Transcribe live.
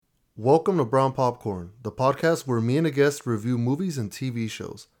Welcome to Brown Popcorn, the podcast where me and a guest review movies and TV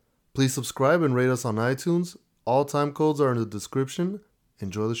shows. Please subscribe and rate us on iTunes. All time codes are in the description.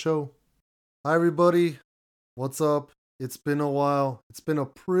 Enjoy the show. Hi everybody, what's up? It's been a while. It's been a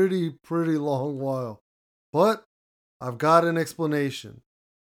pretty long while. But I've got an explanation.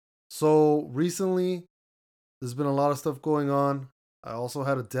 So recently, there's been a lot of stuff going on. I also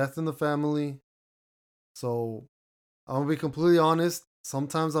had a death in the family. So I'm going to be completely honest.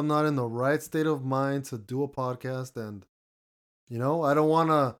 Sometimes I'm not in the right state of mind to do a podcast. And, I don't want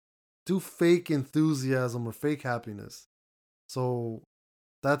to do fake enthusiasm or fake happiness. So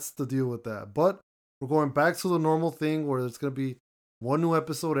that's the deal with that. But we're going back to the normal thing where it's going to be one new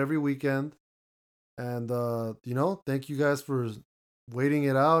episode every weekend. And, thank you guys for waiting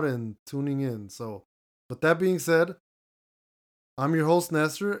it out and tuning in. So, with that being said, I'm your host,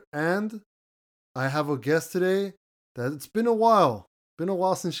 Nestor, and I have a guest today that it's been a while. Been a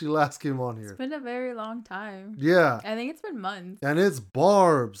while since she last came on here. It's been a very long time. Yeah. I think it's been months. And it's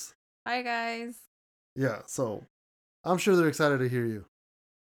Barbs. Hi, guys. Yeah, so I'm sure they're excited to hear you.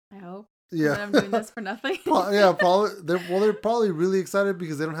 I hope. Yeah. That I'm doing this for nothing. Yeah, probably. They're probably really excited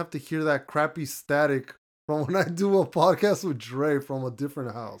because they don't have to hear that crappy static from when I do a podcast with Dre from a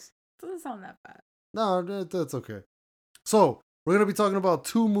different house. Doesn't sound that bad. No, that's okay. So, we're going to be talking about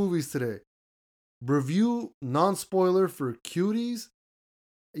two movies today. Review non-spoiler for Cuties.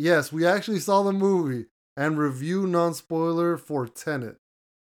 Yes, we actually saw the movie. And review non-spoiler for Tenet.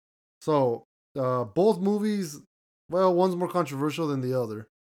 So, both movies, well, one's more controversial than the other.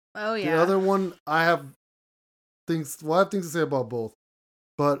 Oh, yeah. The other one, I have things to say about both.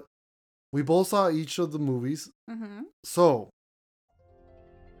 But we both saw each of the movies. Mm-hmm. So,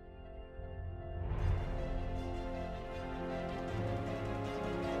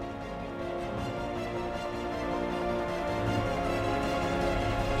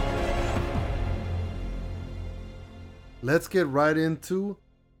 let's get right into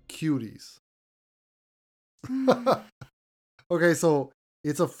Cuties. Okay, so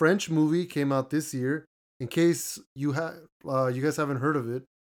it's a French movie, came out this year. In case you guys haven't heard of it,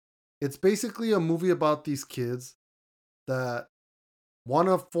 it's basically a movie about these kids that want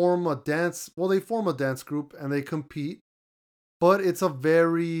to form a dance. Well, they form a dance group and they compete, but it's a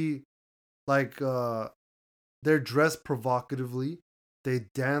very they're dressed provocatively, they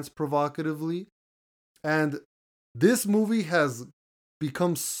dance provocatively, and this movie has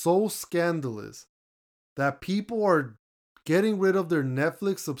become so scandalous that people are getting rid of their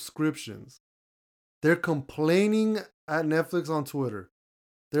Netflix subscriptions. They're complaining at Netflix on Twitter.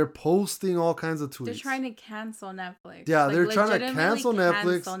 They're posting all kinds of tweets. They're trying to cancel Netflix. Yeah, they're trying to cancel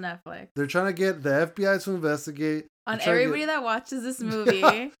Netflix. Netflix. They're trying to get the FBI to investigate. On everybody that watches this movie.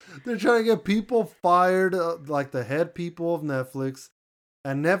 Yeah, they're trying to get people fired, like the head people of Netflix.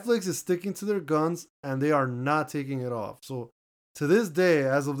 And Netflix is sticking to their guns, and they are not taking it off. So, to this day,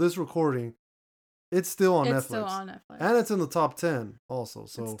 as of this recording, it's still on Netflix. It's still on Netflix. And it's in the top 10 also.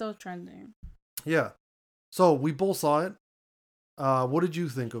 So it's still trending. Yeah. So, we both saw it. What did you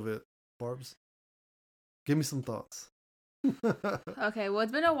think of it, Barbs? Give me some thoughts. Okay, well,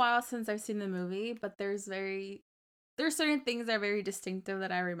 it's been a while since I've seen the movie, but there's certain things that are very distinctive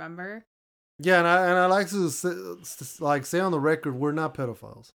that I remember. Yeah, and I like to say on the record, we're not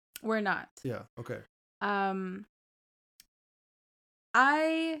pedophiles. We're not. Yeah. Okay.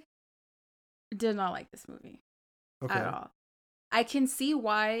 I did not like this movie at all. I can see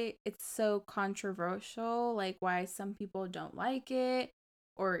why it's so controversial, like why some people don't like it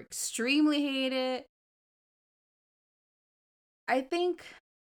or extremely hate it. I think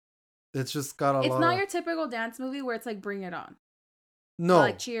it's just got a lot. It's not your typical dance movie where it's like Bring It On. No,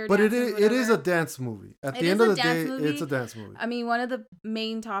 like cheer, but it is a dance movie. At the end of the day, it's a dance movie. I mean, one of the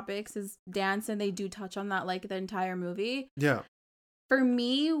main topics is dance, and they do touch on that like the entire movie. Yeah. For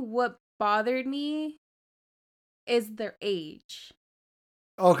me, what bothered me is their age.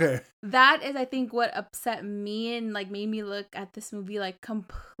 Okay. That is, I think, what upset me and like made me look at this movie like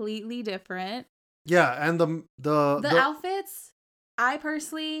completely different. Yeah, and the outfits, I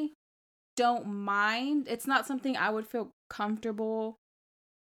personally don't mind. It's not something I would feel comfortable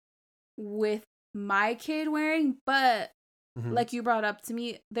with my kid wearing, but like you brought up to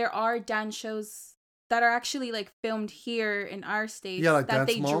me, there are dance shows that are actually like filmed here in our state, like that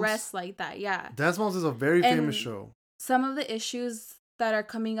Dance they Moms. Dress like that. Yeah, Dance Moms is a very famous show. Some of the issues that are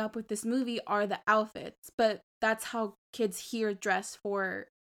coming up with this movie are the outfits, but that's how kids here dress for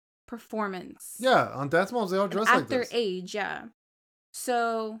performance. Yeah, on Dance Moms they all dress like this. At their age, yeah.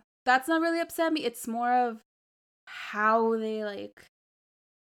 So that's not really upset me. It's more of how they like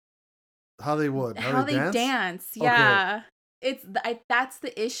How they what? How they dance? Yeah. That's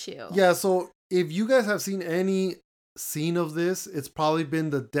the issue. Yeah, so if you guys have seen any scene of this, it's probably been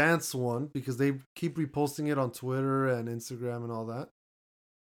the dance one because they keep reposting it on Twitter and Instagram and all that.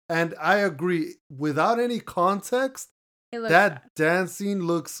 And I agree, without any context, that bad. dance scene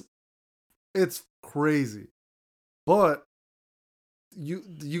it's crazy. But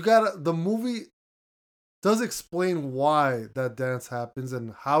you gotta, the movie does explain why that dance happens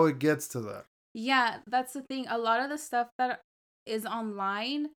and how it gets to that. Yeah, that's the thing. A lot of the stuff that is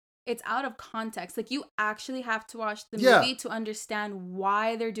online, it's out of context. Like, you actually have to watch the movie to understand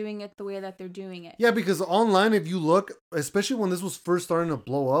why they're doing it the way that they're doing it. Yeah, because online, if you look, especially when this was first starting to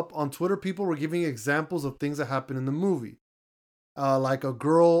blow up, on Twitter, people were giving examples of things that happened in the movie. Like a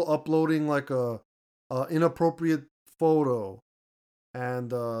girl uploading like a inappropriate photo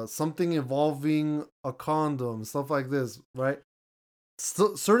and something involving a condom, stuff like this, right?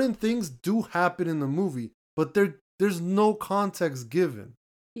 Certain things do happen in the movie, but there's no context given.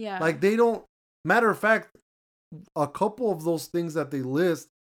 Yeah. Like, they don't, matter of fact, a couple of those things that they list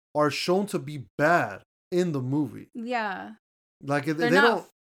are shown to be bad in the movie. Yeah. Like, they don't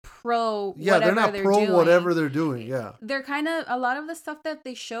pro they're not pro whatever they're doing. Yeah. They're kind of, a lot of the stuff that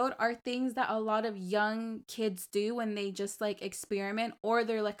they showed are things that a lot of young kids do when they just like experiment, or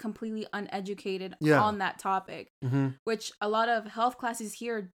they're like completely uneducated on that topic. Mm-hmm. Which a lot of health classes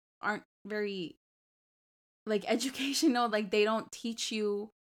here aren't very like educational. Like, they don't teach you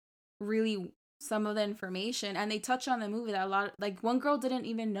really some of the information, and they touch on the movie that a lot, like, one girl didn't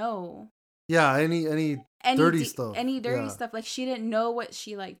even know. Yeah, any dirty stuff. Any dirty stuff. Like, she didn't know what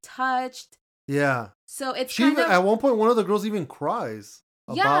she like touched. Yeah. So it's she even, at one point, one of the girls even cries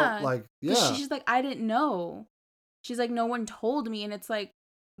about like, she's like, I didn't know. She's like, no one told me. And it's like,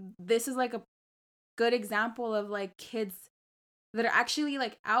 this is like a good example of like kids that are actually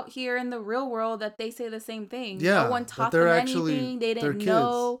like out here in the real world, that they say the same thing. Yeah. No one taught them anything. They didn't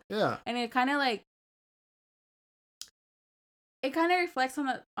know. Yeah. And it kind of like, it kind of reflects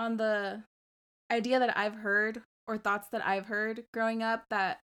on the idea that I've heard, or thoughts that I've heard growing up,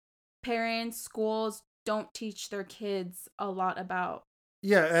 that parents, schools don't teach their kids a lot about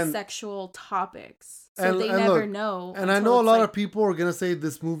and sexual topics. So they never know. And I know a lot of people are going to say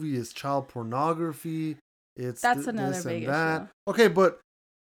this movie is child pornography. That's another big issue. Okay, but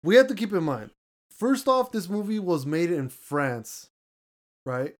we have to keep in mind, first off, this movie was made in France,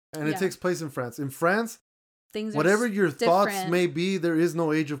 right? And it takes place in France. In France, things whatever your thoughts may be, there is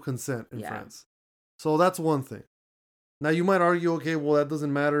no age of consent in France. So that's one thing. Now, you might argue, okay, well, that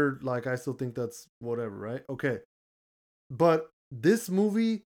doesn't matter. Like, I still think that's whatever, right? Okay. But this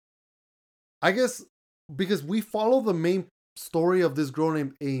movie, I guess, because we follow the main story of this girl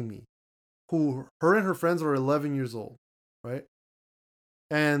named Amy, who, her and her friends are 11 years old, right?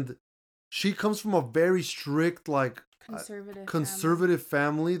 And she comes from a very strict, like, conservative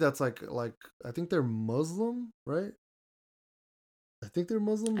family that's like I think they're Muslim, right? I think they're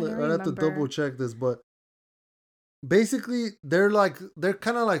Muslim. I have to double check this, but basically they're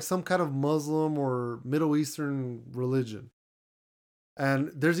kind of like some kind of Muslim or Middle Eastern religion.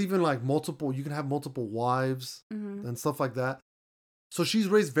 And there's even like you can have multiple wives and stuff like that. So she's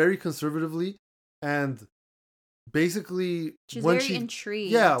raised very conservatively, and basically she's very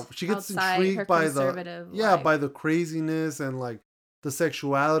intrigued. Yeah, she gets intrigued by by the craziness and like the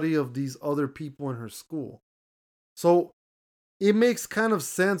sexuality of these other people in her school. So it makes kind of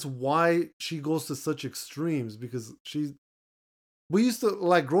sense why she goes to such extremes, because we used to,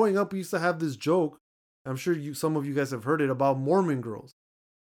 like, growing up, we used to have this joke. I'm sure some of you guys have heard it, about Mormon girls.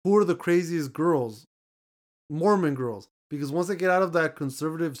 Who are the craziest girls? Mormon girls. Because once they get out of that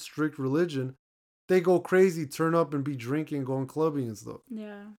conservative, strict religion, they go crazy, turn up and be drinking, going clubbing and stuff.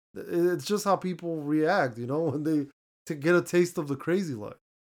 Yeah. It's just how people react, when they get a taste of the crazy life.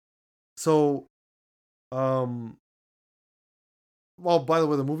 So, well, by the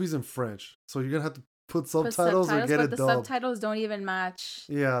way, the movie's in French, so you're gonna have to put subtitles or get it dubbed. The subtitles don't even match.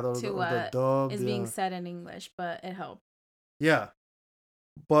 To what dub, is being said in English, but it helped. Yeah,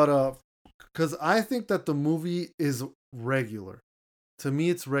 but because I think that the movie is regular. To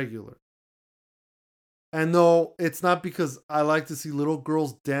me, it's regular. And no, it's not because I like to see little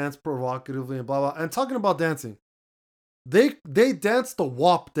girls dance provocatively and blah blah. And talking about dancing, they dance the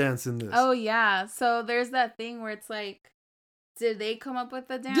WAP dance in this. Oh yeah, so there's that thing where it's like, did they come up with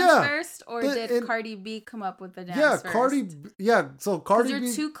the dance first, or did Cardi B come up with the dance first? So Cardi B,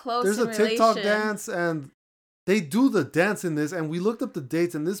 they're too close. There's a TikTok dance, and they do the dance in this. And we looked up the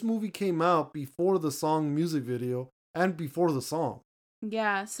dates, and this movie came out before the song music video and before the song.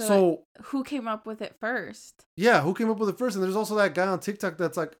 Yeah. So who came up with it first? Yeah, who came up with it first? And there's also that guy on TikTok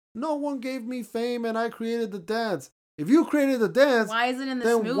that's like, no one gave me fame, and I created the dance. if you created the dance, why is it in this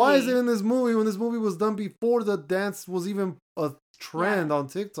then movie? why is it in this movie when this movie was done before the dance was even a trend on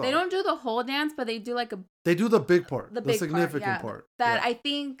TikTok? They don't do the whole dance, but they do like they do the big part, the significant part. That I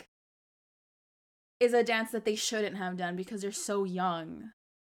think is a dance that they shouldn't have done because they're so young.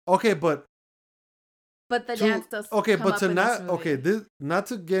 Okay, but the dance does. Okay, come but up to in not this not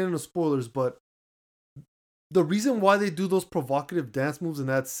to get into spoilers, but the reason why they do those provocative dance moves in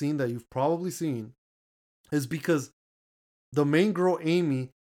that scene that you've probably seen is because the main girl Amy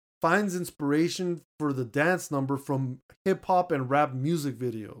finds inspiration for the dance number from hip hop and rap music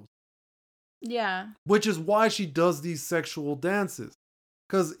videos. Yeah. Which is why she does these sexual dances.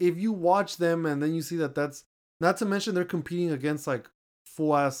 Because if you watch them and then you see that that's... Not to mention they're competing against like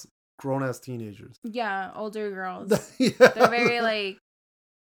full-ass, grown-ass teenagers. Yeah, older girls. Yeah. They're very like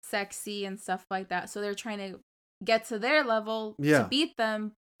sexy and stuff like that. So they're trying to get to their level to beat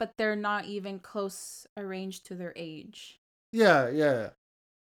them, but they're not even close a range to their age. Yeah.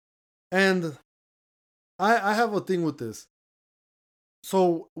 And I have a thing with this.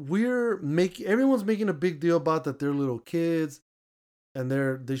 So everyone's making a big deal about that they're little kids and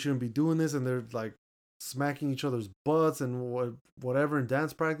they shouldn't be doing this, and they're like smacking each other's butts and whatever in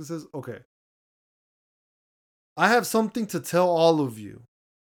dance practices. Okay. I have something to tell all of you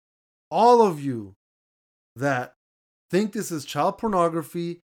that think this is child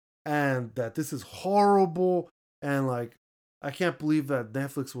pornography and that this is horrible and like I can't believe that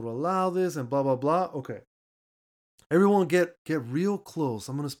Netflix would allow this and blah blah blah. Okay. Everyone get real close.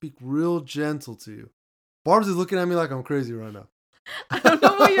 I'm going to speak real gentle to you. Barbs is looking at me like I'm crazy right now. I don't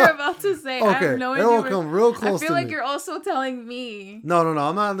know what you're about to say. Okay. I have no idea. Everyone come real close to me. I feel like you're also telling me. No,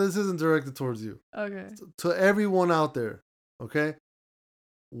 I'm not. This isn't directed towards you. Okay. To everyone out there, okay?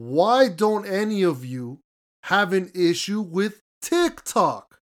 Why don't any of you have an issue with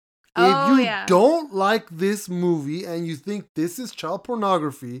TikTok? If you don't like this movie and you think this is child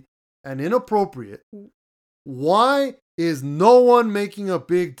pornography and inappropriate, why is no one making a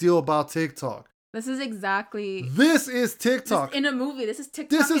big deal about TikTok? This is TikTok. In a movie. This is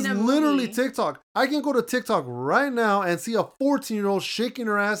TikTok. This is literally TikTok. I can go to TikTok right now and see a 14-year-old shaking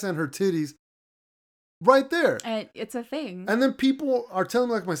her ass and her titties right there. And it's a thing. And then people are telling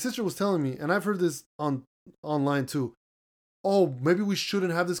me, like my sister was telling me, and I've heard this online too. Oh, maybe we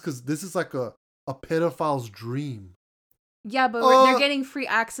shouldn't have this because this is like a pedophile's dream. Yeah, but they're getting free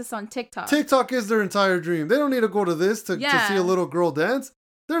access on TikTok. TikTok is their entire dream. They don't need to go to this to see a little girl dance.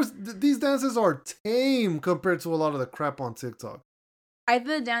 These dances are tame compared to a lot of the crap on TikTok.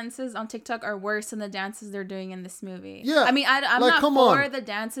 The dances on TikTok are worse than the dances they're doing in this movie. Yeah. I mean, I'm like, not for the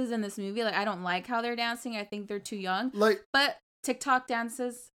dances in this movie. Like, I don't like how they're dancing. I think they're too young. But TikTok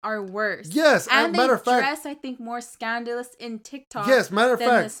dances are worse. Yes, and they dress, I think, more scandalous in TikTok than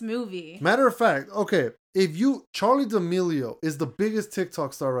this movie. Matter of fact, okay, Charli D'Amelio is the biggest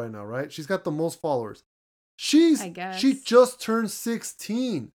TikTok star right now, right? She's got the most followers. She just turned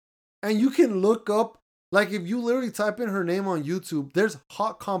 16. And you can look up, like if you literally type in her name on YouTube, there's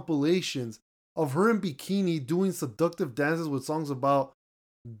hot compilations of her in bikini doing seductive dances with songs about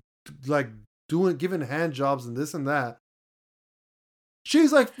like giving hand jobs and this and that.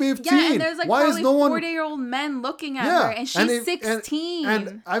 She's like 15. Yeah, and there's like probably 40-year-old men looking at her, and she's 16.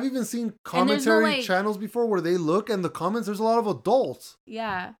 And I've even seen commentary channels before where they look, and the comments, there's a lot of adults.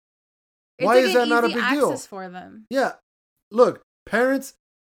 Yeah. Why is that not a big deal? Access for them. Yeah. Look, parents,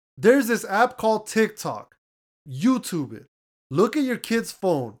 there's this app called TikTok. YouTube it. Look at your kid's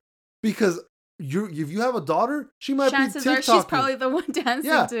phone. Because if you have a daughter, she might be TikToking. Chances are she's probably the one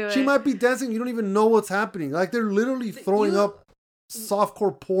dancing to it. She might be dancing. You don't even know what's happening. Like, they're literally throwing up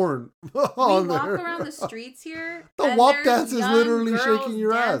softcore porn on there. We walk around the streets here. The WAP dance is literally shaking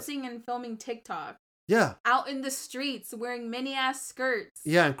your ass. Dancing and filming TikTok. Yeah. Out in the streets wearing mini ass skirts.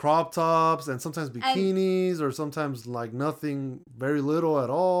 Yeah, and crop tops and sometimes bikinis or sometimes like nothing, very little at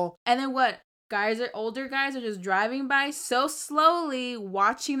all. And then what? Older guys are just driving by so slowly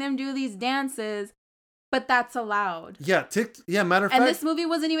watching them do these dances. But that's allowed. Yeah, matter of fact. And this movie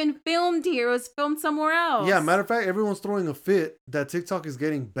wasn't even filmed here. It was filmed somewhere else. Yeah, matter of fact, everyone's throwing a fit that TikTok is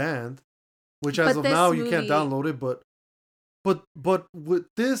getting banned. Which as of now, you can't download it. But with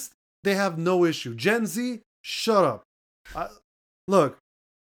this, they have no issue. Gen Z, shut up. Look,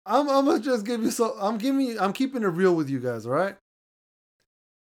 I'm gonna just give you I'm keeping it real with you guys, all right?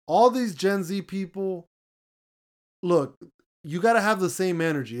 All these Gen Z people, look, you gotta have the same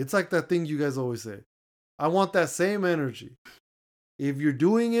energy. It's like that thing you guys always say. I want that same energy. If you're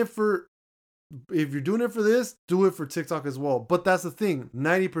doing it for this, do it for TikTok as well. But that's the thing.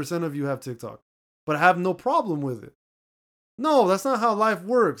 90% of you have TikTok. But I have no problem with it. No, that's not how life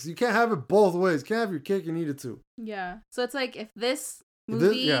works. You can't have it both ways. You can't have your cake and eat it too. Yeah. So it's like if this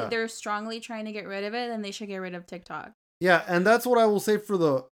movie, they're strongly trying to get rid of it, then they should get rid of TikTok. Yeah, and that's what I will say for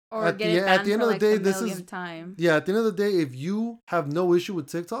the... Or at the end of the day, this is... time. Yeah, at the end of the day, if you have no issue with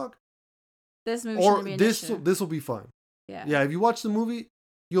TikTok... This movie shouldn't be an issue. This will be fine. Yeah. Yeah, if you watch the movie,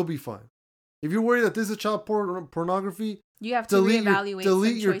 you'll be fine. If you're worried that this is child pornography... You have to reevaluate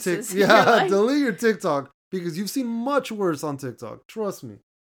delete some choices. Yeah, delete your TikTok. Because you've seen much worse on TikTok. Trust me.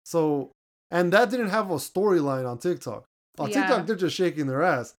 So... And that didn't have a storyline on TikTok. On TikTok, they're just shaking their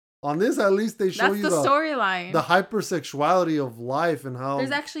ass. On this, at least they show you the storyline, the hypersexuality of life and how there's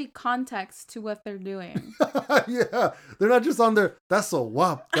actually context to what they're doing. Yeah, they're not just on there. That's so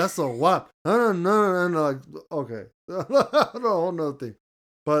wop. That's so wop. No. Like, okay, a whole nother thing.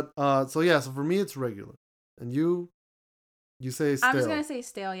 But so yeah, so for me, it's regular, and you say stale. I'm just gonna say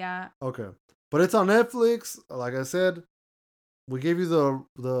stale. Yeah. Okay, but it's on Netflix. Like I said, we gave you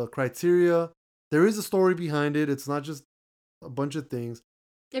the criteria. There is a story behind it. It's not just a bunch of things.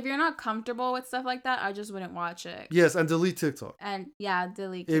 If you're not comfortable with stuff like that, I just wouldn't watch it. Yes, and delete TikTok. And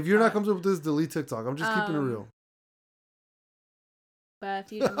delete TikTok. If you're not comfortable with this, delete TikTok. I'm just keeping it real. But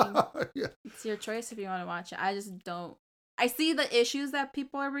if you, it's your choice if you want to watch it. I just don't. I see the issues that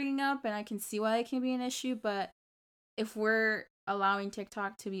people are bringing up, and I can see why it can be an issue. But if we're allowing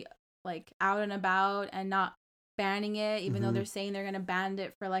TikTok to be like out and about and not banning it, even though they're saying they're gonna ban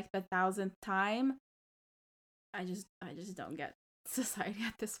it for like the 1,000th time, I just don't get society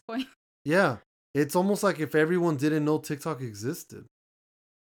at this point. Yeah, it's almost like if everyone didn't know TikTok existed.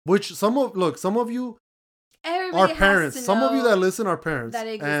 Which some of you Everybody are parents. Has to some know of you that listen are parents. That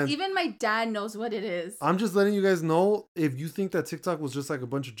exists. Even my dad knows what it is. I'm just letting you guys know, if you think that TikTok was just like a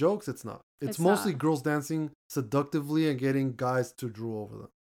bunch of jokes, it's not. It's mostly girls dancing seductively and getting guys to drool over them.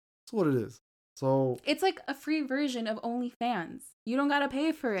 That's what it is. So it's like a free version of OnlyFans. You don't gotta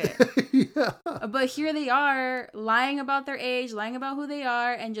pay for it. Yeah. But here they are lying about their age, lying about who they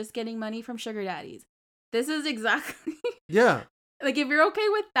are, and just getting money from sugar daddies. This is exactly yeah. Like if you're okay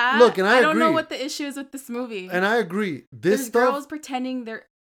with that, look, and I don't know what the issue is with this movie. And I agree. There's girls pretending they're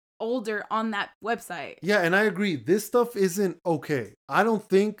older on that website. Yeah, and I agree. This stuff isn't okay. I don't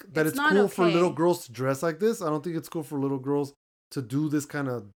think that it's cool for little girls to dress like this. I don't think it's cool for little girls to do this kind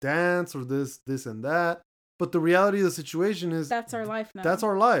of dance or this and that. But the reality of the situation is that's our life now. That's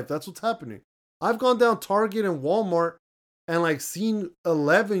our life. That's what's happening. I've gone down Target and Walmart and like seen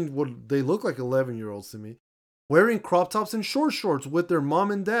 11, what they look like 11-year-olds to me, wearing crop tops and short shorts with their mom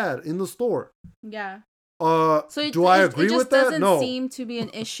and dad in the store. Yeah. So do I agree with that? No. It doesn't seem to be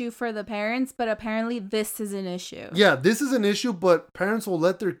an issue for the parents, but apparently this is an issue. Yeah, this is an issue, but parents will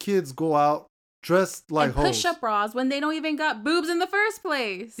let their kids go out dressed like hoes. Push-up bras when they don't even got boobs in the first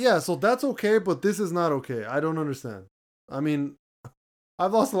place. Yeah, so that's okay, but this is not okay. I don't understand. I mean,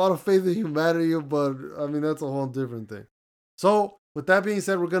 I've lost a lot of faith in humanity, but I mean, that's a whole different thing. So, with that being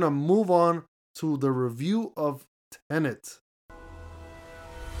said, we're going to move on to the review of Tenet.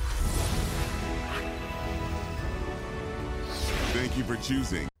 Thank you for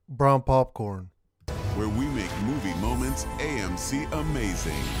choosing Brown Popcorn, where we make movie moments AMC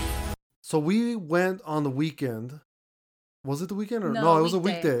amazing. So we went on the weekend. Was it the weekend? No, it was a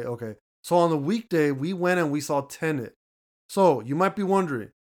weekday. Okay. So on the weekday, we went and we saw Tenet. So you might be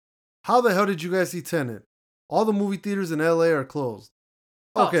wondering, how the hell did you guys see Tenet? All the movie theaters in LA are closed.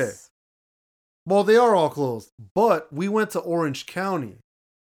 Okay. Well, they are all closed. But we went to Orange County.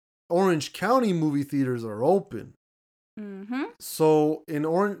 Orange County movie theaters are open. Mm-hmm. So in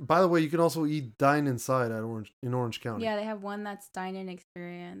Orange, by the way, you can also dine inside at Orange County. Yeah, they have one that's dine-in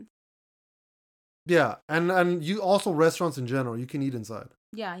experience. Yeah, and you also restaurants in general, you can eat inside.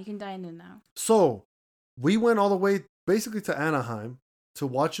 Yeah, you can dine in now. So we went all the way basically to Anaheim to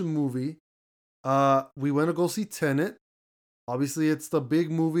watch a movie. We went to go see Tenet. Obviously, it's the big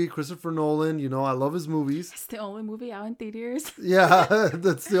movie, Christopher Nolan. You know, I love his movies. It's the only movie out in theaters. Yeah,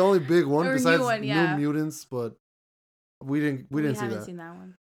 that's the only big one besides New one, New Mutants, but we didn't see that. We haven't seen that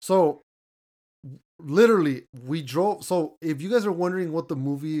one. So literally, we drove. So if you guys are wondering what the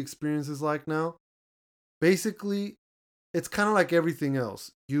movie experience is like now, basically, it's kind of like everything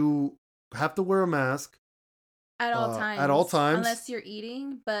else. You have to wear a mask at all times. At all times, unless you're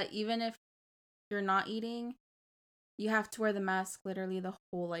eating. But even if you're not eating, you have to wear the mask literally the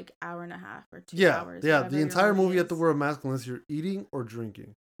whole like hour and a half or 2 hours. Yeah, the entire movie you have to wear a mask unless you're eating or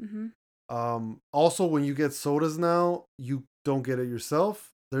drinking. Mm-hmm. Also, when you get sodas now, you don't get it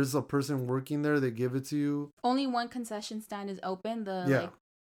yourself. There's a person working there. They give it to you. Only one concession stand is open.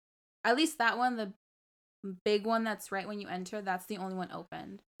 At least that one, the big one that's right when you enter, that's the only one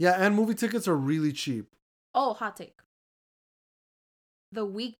opened. Yeah, and movie tickets are really cheap. Oh, hot take. the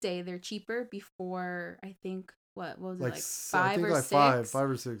weekday they're cheaper. Before I think what was it, like I 5 think or like 6? 5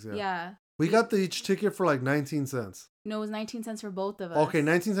 or 6. Yeah. Yeah. We got each ticket for like 19 cents. No, it was 19 cents for both of us. Okay,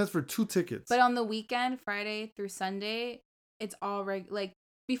 19 cents for 2 tickets. But on the weekend, Friday through Sunday, it's all like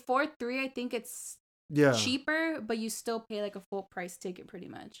before 3, I think it's cheaper, but you still pay like a full price ticket pretty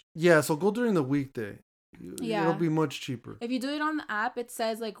much. Yeah, so go during the weekday. Yeah. It'll be much cheaper. If you do it on the app, it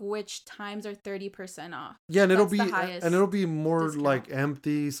says like which times are 30% off. Yeah, and That's it'll be more discount. like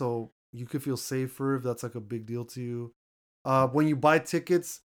empty, so you could feel safer if that's like a big deal to you. When you buy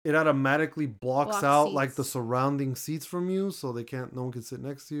tickets, it automatically blocks out seats. like the surrounding seats from you, so no one can sit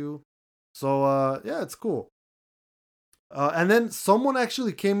next to you. So yeah, it's cool. And then someone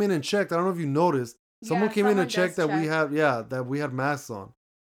actually came in and checked. I don't know if you noticed. Someone came in and checked that we had masks on.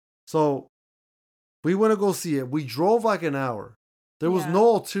 So we went to go see it. We drove like an hour. There was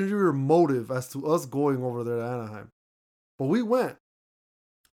no ulterior motive as to us going over there to Anaheim. But we went.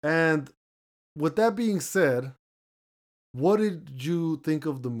 And with that being said, what did you think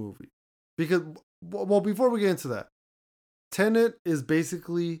of the movie? Because, well, before we get into that, Tenet is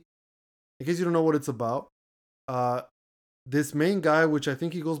basically, in case you don't know what it's about, this main guy, which I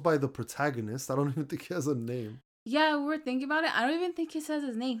think he goes by the protagonist. I don't even think he has a name. Yeah, we're thinking about it. I don't even think he says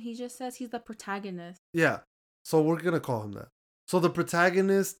his name. He just says he's the protagonist. Yeah. So we're going to call him that. So the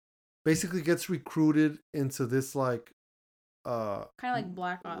protagonist basically gets recruited into this like... kind of like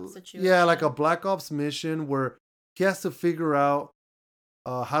Black Ops situation. Yeah, like a Black Ops mission where he has to figure out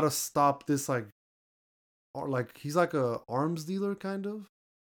how to stop this or like he's like a arms dealer kind of.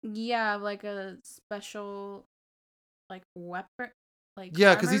 Yeah, like a special like weapon. Like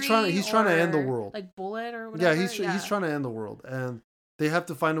yeah, because he's trying to end the world. Like bullet or whatever. Yeah, he's trying to end the world, and they have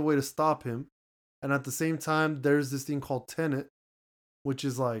to find a way to stop him. And at the same time, there's this thing called Tenet, which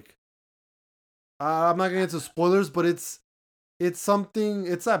is like, I'm not gonna get into spoilers, but it's something.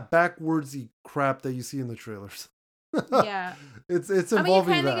 It's that backwardsy crap that you see in the trailers. Yeah, it's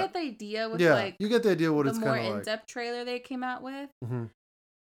involving you that. get the idea with you get the idea what it's kind of like. The more in-depth trailer they came out with. Mm-hmm.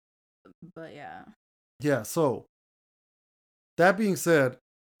 But yeah. Yeah. So that being said,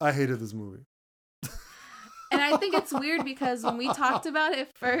 I hated this movie. And I think it's weird because when we talked about it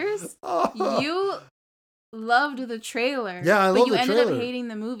first, you loved the trailer. Yeah, I love the trailer. But you ended up hating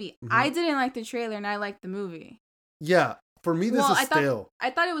the movie. Mm-hmm. I didn't like the trailer and I liked the movie. Yeah. For me, this is stale. I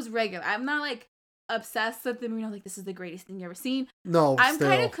thought it was regular. I'm not like obsessed with the movie. Like, this is the greatest thing you ever seen. No, I'm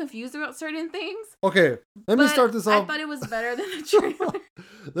kind of confused about certain things. Okay, let me start this off. I thought it was better than the trailer.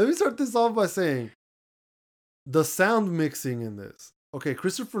 Let me start this off by saying the sound mixing in this. Okay,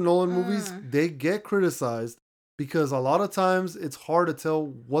 Christopher Nolan movies, they get criticized because a lot of times it's hard to tell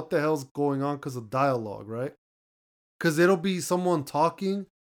what the hell's going on because of dialogue, right? Because it'll be someone talking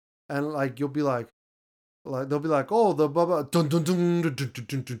and like you'll be like they'll be like, oh, the blah dun dun dun dun dun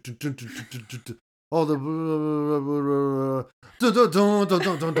dun dun dun dun. Oh, the dun dun dun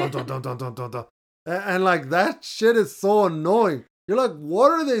dun dun dun dun dun dun dun dun. And like that shit is so annoying. You're like,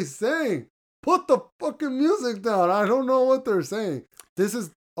 what are they saying? Put the fucking music down. I don't know what they're saying. This is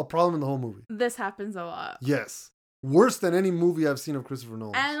a problem in the whole movie. This happens a lot. Yes. Worse than any movie I've seen of Christopher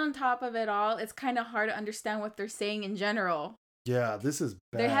Nolan. And on top of it all, it's kind of hard to understand what they're saying in general. Yeah, this is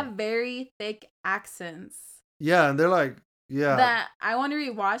bad. They have very thick accents. Yeah, and they're like, yeah. That I want to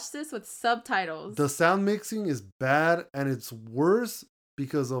rewatch this with subtitles. The sound mixing is bad, and it's worse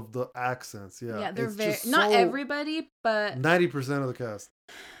because of the accents. Yeah, yeah, they're very not everybody, but 90% of the cast.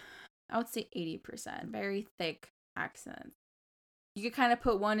 I would say 80%. Very thick accents. You could kind of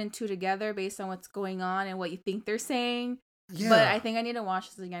put 1 and 2 together based on what's going on and what you think they're saying. Yeah. But I think I need to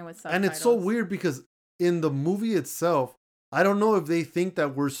watch this again with subtitles. And it's so weird because in the movie itself, I don't know if they think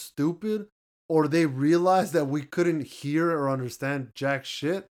that we're stupid or they realize that we couldn't hear or understand jack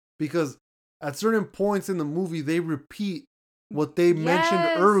shit. Because at certain points in the movie, they repeat what they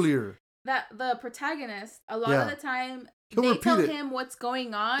mentioned earlier. That the protagonist, a lot of the time, they tell him what's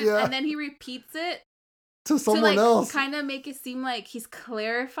going on and then he repeats it. To someone else. Kind of make it seem like he's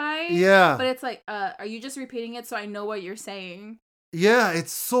clarifying. Yeah. But it's like, are you just repeating it so I know what you're saying? Yeah,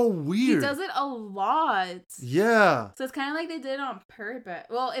 it's so weird. He does it a lot. Yeah. So it's kind of like they did it on purpose.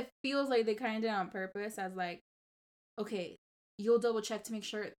 Well, it feels like they kind of did it on purpose as like, okay, you'll double check to make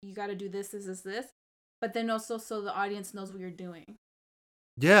sure you got to do this. But then also so the audience knows what you're doing.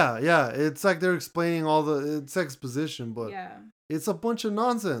 Yeah, yeah. It's like they're explaining it's exposition, but it's a bunch of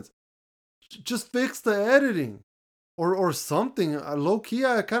nonsense. Just fix the editing or something. Low key,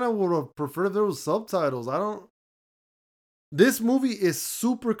 I kind of would have preferred if there was subtitles. This movie is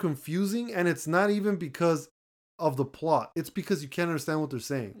super confusing, and it's not even because of the plot. It's because you can't understand what they're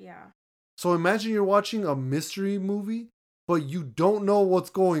saying. Yeah. So imagine you're watching a mystery movie but you don't know what's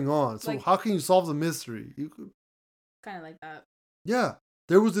going on. So Like- how can you solve the mystery? You could, Kind of like that. yeah.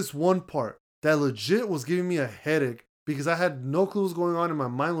 There was this one part that legit was giving me a headache because I had no clue what was going on and my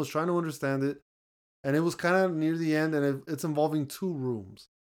mind was trying to understand it. And it was kind of near the end and it's involving 2 rooms.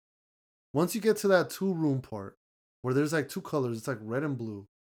 Once you get to that 2-room part where there's like 2 colors, it's like red and blue.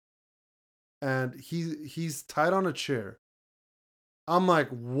 And he's tied on a chair. I'm like,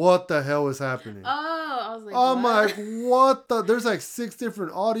 what the hell is happening? Oh, I was like, I'm what? like, what the? There's like 6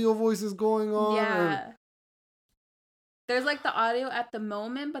 different audio voices going on. Yeah. There's like the audio at the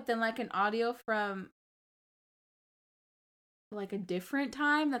moment, but then like an audio from like a different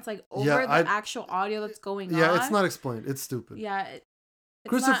time that's like over the actual audio that's going on. Yeah, it's not explained. It's stupid. Yeah.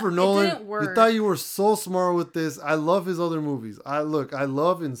 Christopher Nolan, you thought you were so smart with this. I love his other movies. I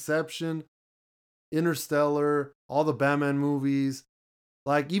love Inception, Interstellar, all the Batman movies.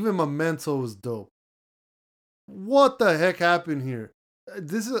 Like, even Memento was dope. What the heck happened here?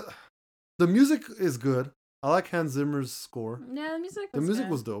 The music is good. I like Hans Zimmer's score. Yeah, the music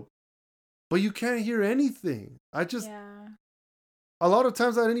was dope. But you can't hear anything. Yeah. A lot of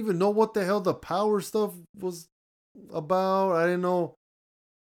times I didn't even know what the hell the power stuff was about. I didn't know.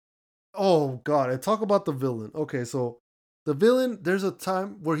 Oh, God. I talk about the villain. Okay, so the villain, there's a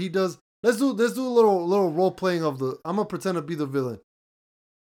time where he does. Let's do a little role playing of the. I'm going to pretend to be the villain.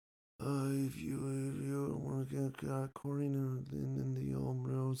 If you want to get according in the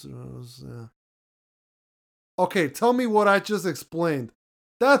rose. Okay, tell me what I just explained.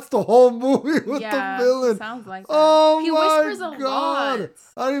 That's the whole movie with the villain. Sounds like that. Oh he my whispers a God. lot.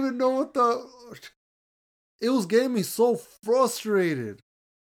 I don't even know what it was getting me so frustrated.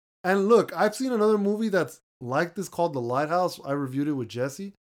 And look, I've seen another movie that's like this called The Lighthouse. I reviewed it with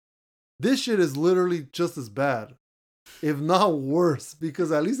Jesse. This shit is literally just as bad, if not worse,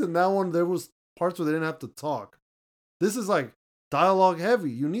 because at least in that one, there was parts where they didn't have to talk. This is like dialogue heavy.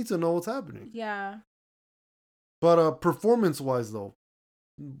 You need to know what's happening. Yeah. But performance-wise, though,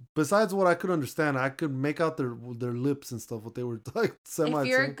 besides what I could understand, I could make out their lips and stuff, what they were like If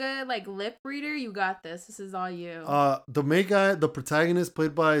you're a good like lip reader, you got this. This is all you. The main guy, the protagonist,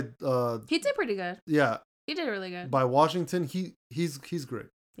 played by he did pretty good. Yeah. He did really good. By Washington, he's great.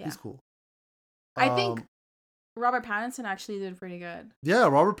 Yeah. He's cool. I think Robert Pattinson actually did pretty good. Yeah,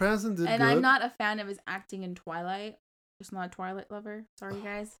 Robert Pattinson did and good. I'm not a fan of his acting in Twilight. Just not a Twilight lover. Sorry,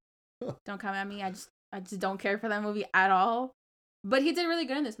 guys. Don't come at me. I just don't care for that movie at all. But he did really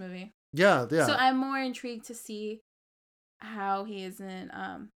good in this movie. Yeah. So I'm more intrigued to see how he is in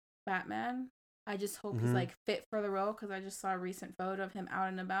Batman. I just hope he's like fit for the role because I just saw a recent photo of him out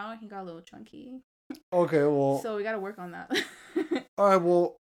and about. He got a little chunky. Okay, well. So we got to work on that. All right,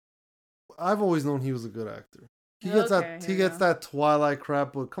 well, I've always known he was a good actor. He gets that Twilight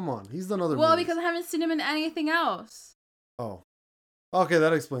crap, but come on, he's done other movies. Well, because I haven't seen him in anything else. Oh. Okay,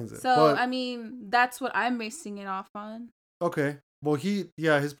 that explains it. So, I mean, that's what I'm basing it off on. Okay. Well,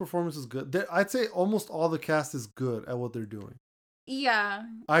 his performance is good. I'd say almost all the cast is good at what they're doing. Yeah.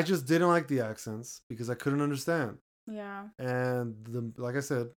 I just didn't like the accents because I couldn't understand. Yeah. And like I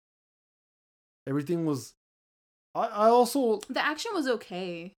said, everything was. I also. The action was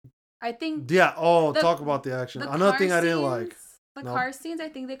okay. I think. Yeah. Oh, talk about the action. Another thing I didn't like. The car scenes, I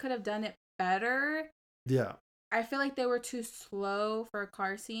think they could have done it better. Yeah. I feel like they were too slow for a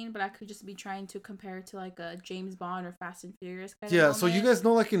car scene, but I could just be trying to compare it to like a James Bond or Fast and Furious kind of moment. So you guys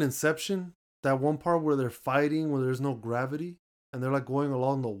know like in Inception, that one part where they're fighting where there's no gravity and they're like going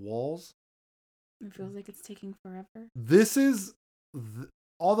along the walls? It feels like it's taking forever. This is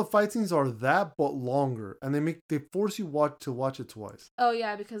all the fight scenes are that but longer, and they force you to watch it twice. Oh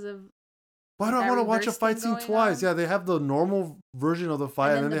yeah, because of. Why do I want to watch a fight scene twice? Yeah, they have the normal version of the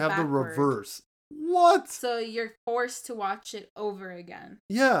fight, and then they have the reverse. What? So you're forced to watch it over again.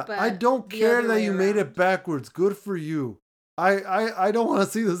 Yeah, I don't care that you made it backwards. Good for you. I don't want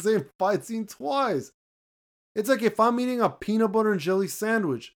to see the same fight scene twice. It's like if I'm eating a peanut butter and jelly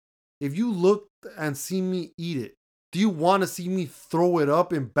sandwich, if you look and see me eat it, do you want to see me throw it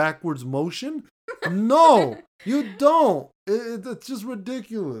up in backwards motion? No, you don't. It's just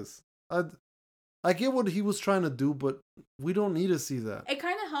ridiculous. I get what he was trying to do, but we don't need to see that. It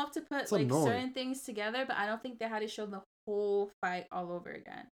kind of helped to put certain things together, but I don't think they had to show the whole fight all over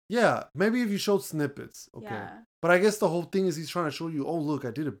again. Yeah, maybe if you showed snippets, okay. Yeah. But I guess the whole thing is he's trying to show you, oh look,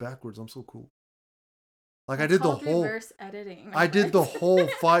 I did it backwards. I'm so cool. Like I did the whole reverse editing. I did the whole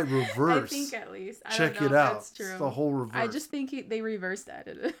fight reverse. I think at least. Check it out. That's true. It's the whole reverse. I just think they reversed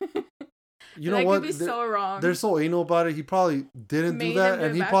edited. You know what? Could be so wrong. They're so anal about it. He probably didn't do that,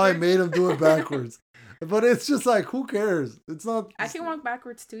 and he probably made him do it backwards. But it's just like, who cares? It's not. I can walk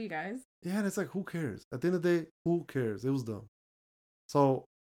backwards too, you guys. Yeah, and it's like, who cares? At the end of the day, who cares? It was dumb. So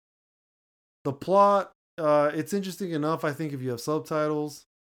the plot, it's interesting enough. I think if you have subtitles.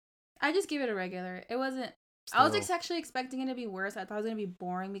 I just give it a regular. It wasn't. Still. I was actually expecting it to be worse. I thought it was gonna be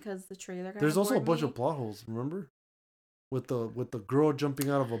boring because the trailer. There's also a bunch of plot holes. Remember, with the girl jumping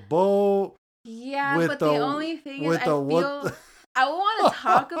out of a boat. Yeah, but the only thing is, I feel I want to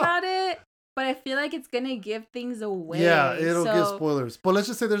talk about it, but I feel like it's gonna give things away. Yeah, it'll give spoilers. But let's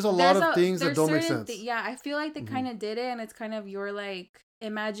just say there's a lot of things that don't make sense. Yeah, I feel like they kind of did it, and it's kind of your like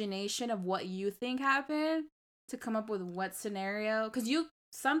imagination of what you think happened to come up with what scenario. Because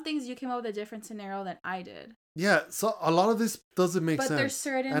some things you came up with a different scenario than I did. Yeah, so a lot of this doesn't make sense. But there's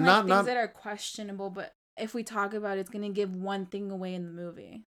certain things that are questionable. But if we talk about it, it's gonna give one thing away in the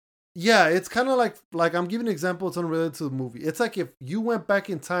movie. Yeah, it's kind of like I'm giving an example. It's unrelated to the movie. It's like if you went back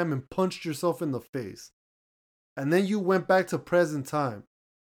in time and punched yourself in the face, and then you went back to present time.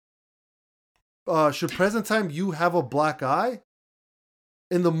 Should present time you have a black eye?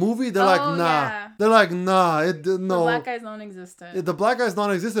 In the movie, they're like, nah. Yeah. They're like, nah. No. The black eye's non-existent. The black eye's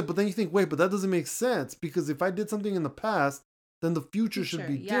non-existent, but then you think, wait, but that doesn't make sense because if I did something in the past, then the future should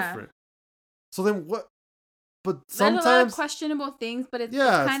be different. So then what? But sometimes there's a lot of questionable things, but it's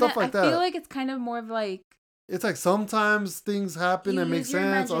kind of stuff like that. I feel like it's kind of more of like it's like sometimes things happen and make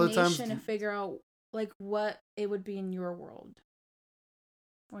sense. Other times to figure out like what it would be in your world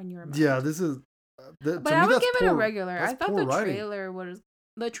or in your mind. Yeah, this is. But I would give it a regular. I thought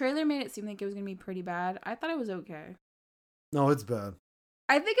the trailer made it seem like it was gonna be pretty bad. I thought it was okay. No, it's bad.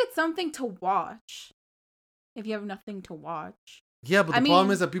 I think it's something to watch if you have nothing to watch. Yeah, but the problem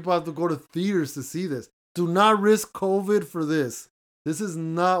is that people have to go to theaters to see this. Do not risk COVID for this. This is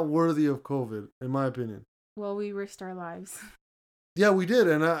not worthy of COVID, in my opinion. Well, we risked our lives. Yeah, we did,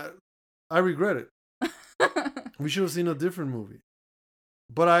 and I regret it. We should have seen a different movie.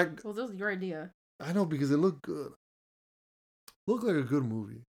 But well, this was your idea. I know, because it looked good. Looked like a good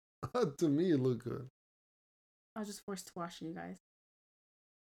movie. To me, it looked good. I was just forced to watch it, you guys.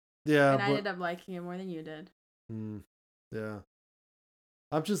 Yeah, and I ended up liking it more than you did. Yeah.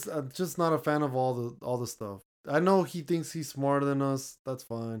 I'm just not a fan of all the stuff. I know he thinks he's smarter than us. That's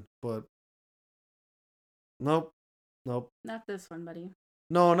fine, but nope. Not this one, buddy.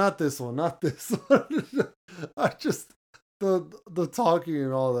 No, not this one. Not this one. I just the talking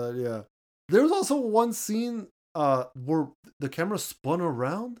and all that. Yeah, there was also one scene where the camera spun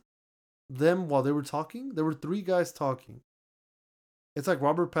around them while they were talking. There were 3 guys talking. It's like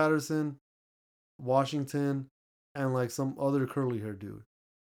Robert Pattinson, Washington, and like some other curly hair dude.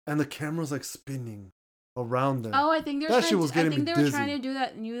 And the camera's like spinning around them. Oh, I think they were trying to do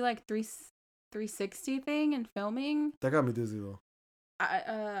that new like 360 thing and filming. That got me dizzy though.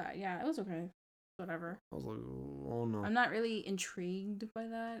 Yeah, it was okay. Whatever. I was like, oh no. I'm not really intrigued by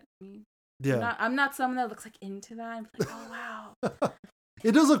that. Yeah. I'm not someone that looks like into that. I'm like, oh wow.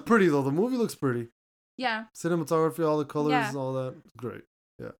 It does look pretty though. The movie looks pretty. Yeah. Cinematography, all the colors, all that. Great.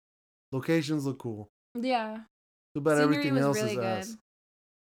 Yeah. Locations look cool. Yeah. Too bad everything else really is ass. Good.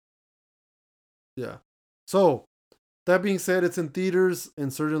 Yeah. So, that being said, it's in theaters in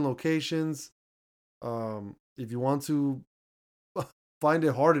certain locations. If you want to find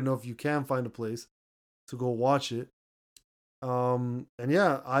it hard enough, you can find a place to go watch it. And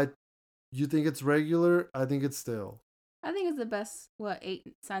yeah, you think it's regular? I think it's stale. I think it's the best 8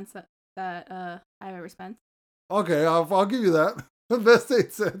 cents that I've ever spent. Okay, I'll give you that. The best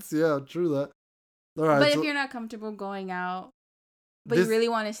 8 cents. Yeah, true that. All right. But if you're not comfortable going out, but you really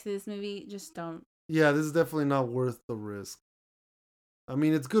want to see this movie, just don't. Yeah, this is definitely not worth the risk. I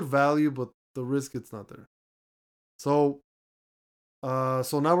mean, it's good value, but the risk, it's not there. So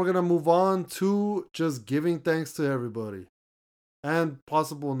now we're gonna move on to just giving thanks to everybody, and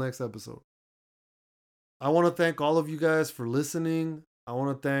possible next episode. I want to thank all of you guys for listening. I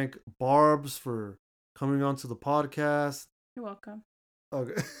want to thank Barbs for coming on to the podcast. You're welcome.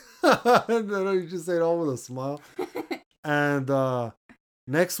 Okay. I know you just say it all with a smile. And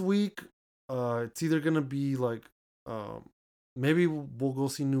next week, it's either gonna be like maybe we'll go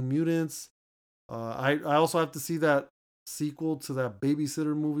see New Mutants. I also have to see that sequel to that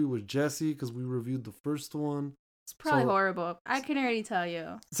Babysitter movie with Jesse because we reviewed the first one. It's probably horrible. I can already tell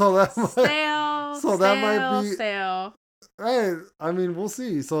you. So that might be stale. Hey, I mean, we'll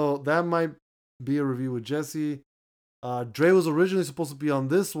see. So that might be a review with Jesse. Dre was originally supposed to be on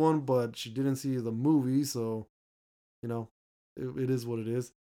this one, but she didn't see the movie, so it is what it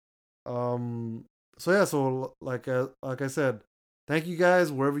is. So yeah, so like I said, thank you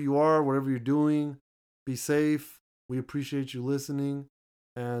guys wherever you are, whatever you're doing. Be safe. We appreciate you listening,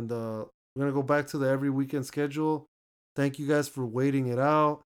 and We're going to go back to the every weekend schedule. Thank you guys for waiting it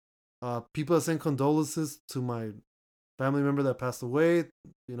out. People that send condolences to my family member that passed away.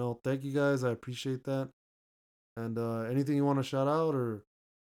 Thank you guys. I appreciate that. And anything you want to shout out or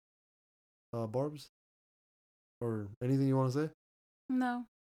Barbs? Or anything you want to say? No.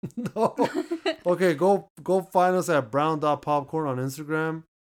 No. Okay, go find us at brown.popcorn on Instagram.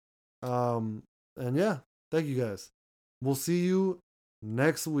 And yeah, thank you guys. We'll see you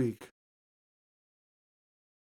next week.